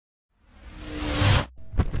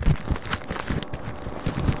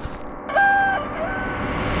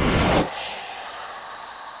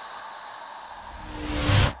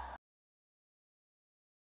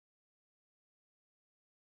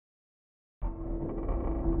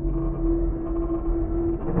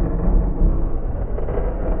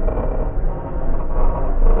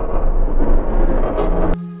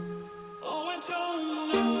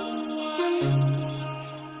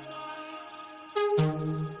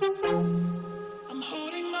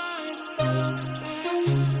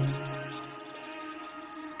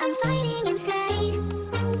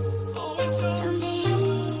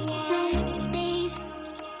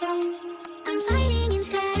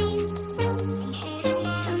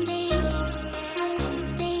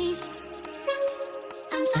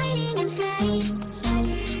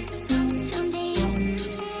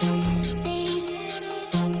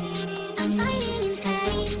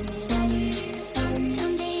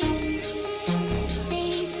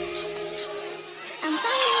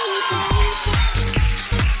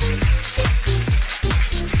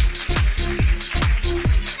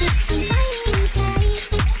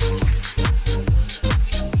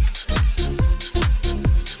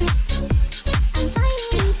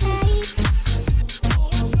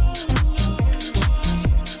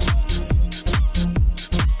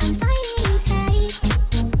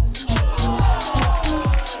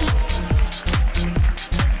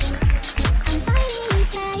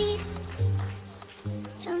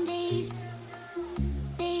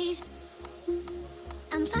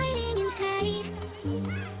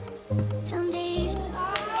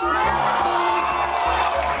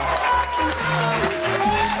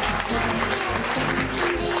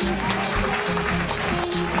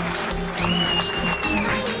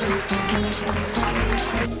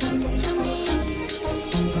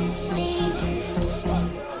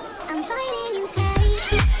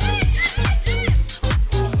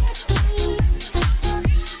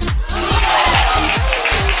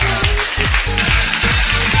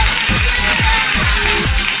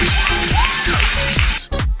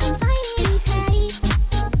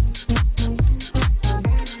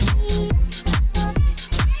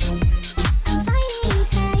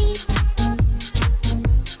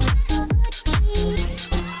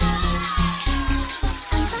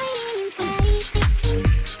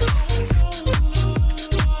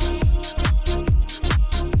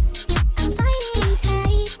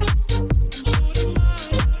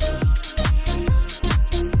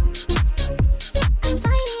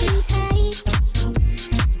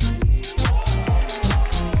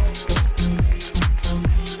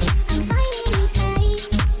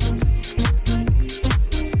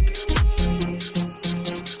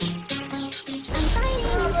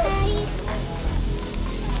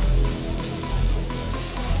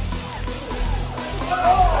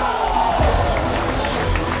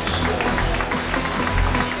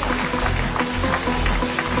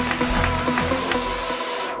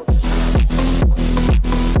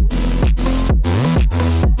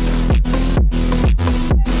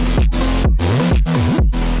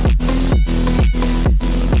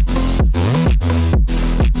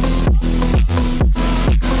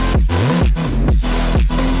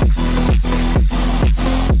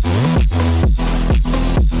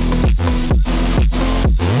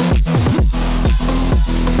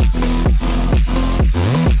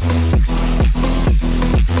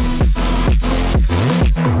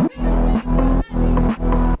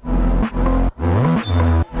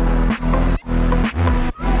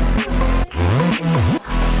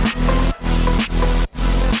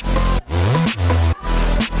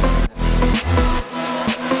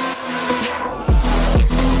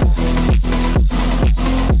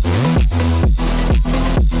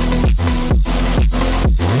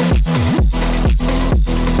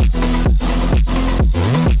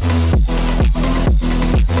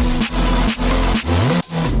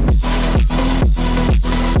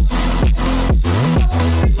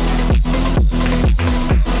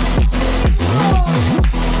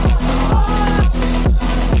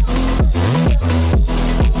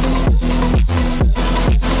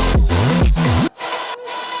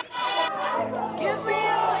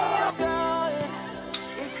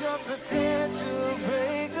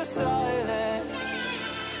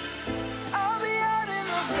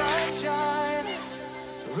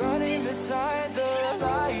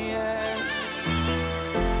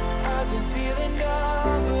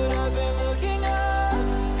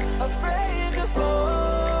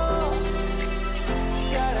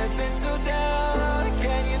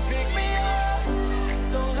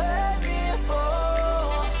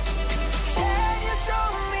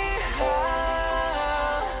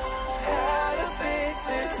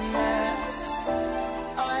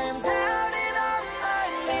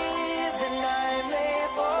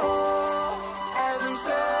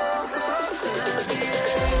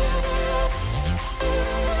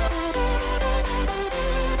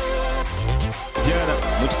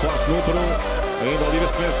Forte número, ainda Olivia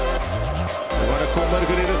agora com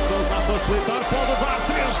Margarida Souza a facilitar, pode dar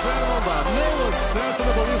 3-0, não dá, não acerta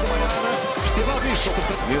na baliza Maiara, esteve à vista o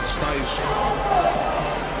terceiro, nesses tais.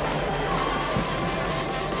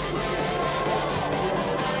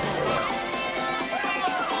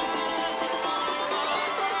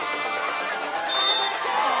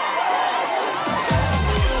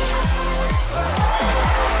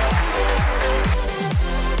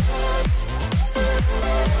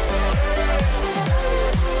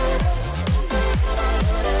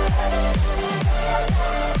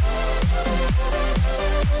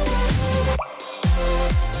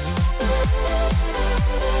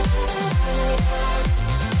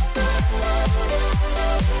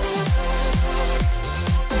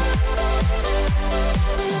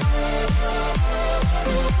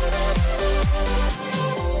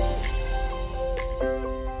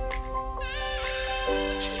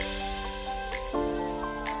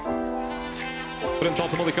 Frente ao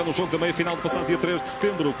Famalicão no jogo da meia-final do passado dia 3 de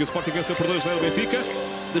setembro, que o Sporting venceu por 2-0 o Benfica,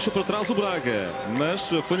 deixou para trás o Braga, mas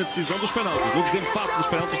foi na decisão dos penaltis, no desempate dos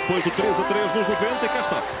penaltis depois do 3-3 nos 90, e cá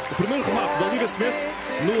está, o primeiro remate da Olivia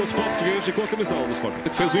no futebol português e com a camisola do Sporting.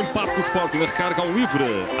 Fez o empate do Sporting na recarga ao livre,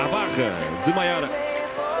 à barra de Maiara,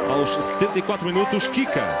 aos 74 minutos,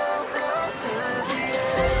 Kika.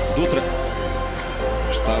 Dutra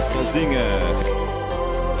está sozinha.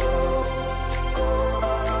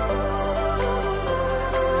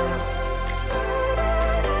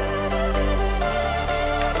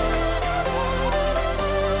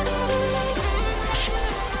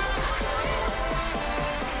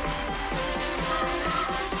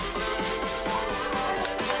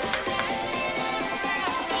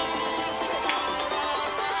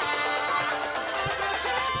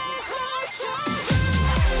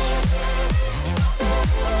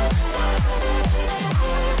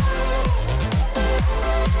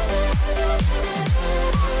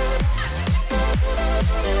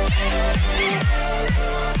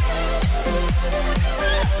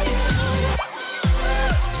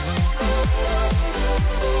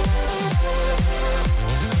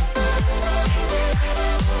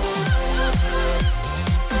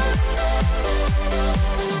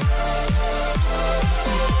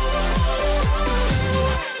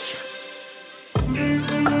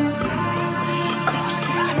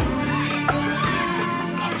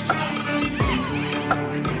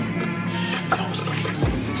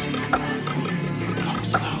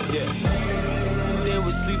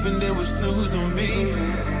 They was snooze on me.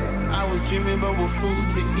 I was dreaming about what food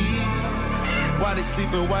to eat. Why they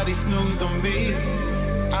sleeping, why they snoozed on me?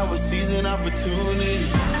 I was seizing opportunity.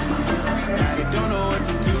 Now they don't know what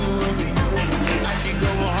to do with me. I keep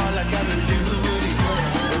going hard like I've been puberty.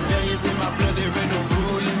 Rebellions in my blood, there ain't no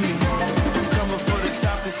ruling me. I'm coming for the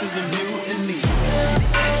top, this is a mutiny.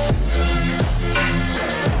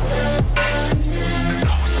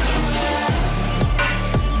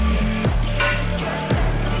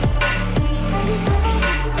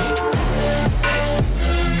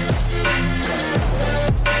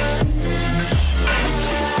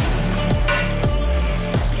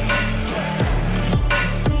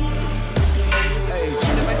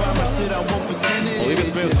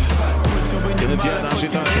 Olivia a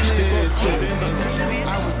agitar, esticou-se, acenda.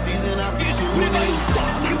 Isto, primeiro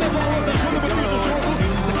toque da bola da Júlia Martins no jogo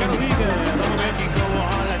de Carolina. Novamente,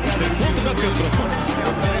 isto é ponto da dentro.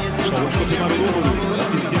 Estamos a confirmar o número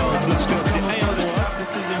oficial de assistência em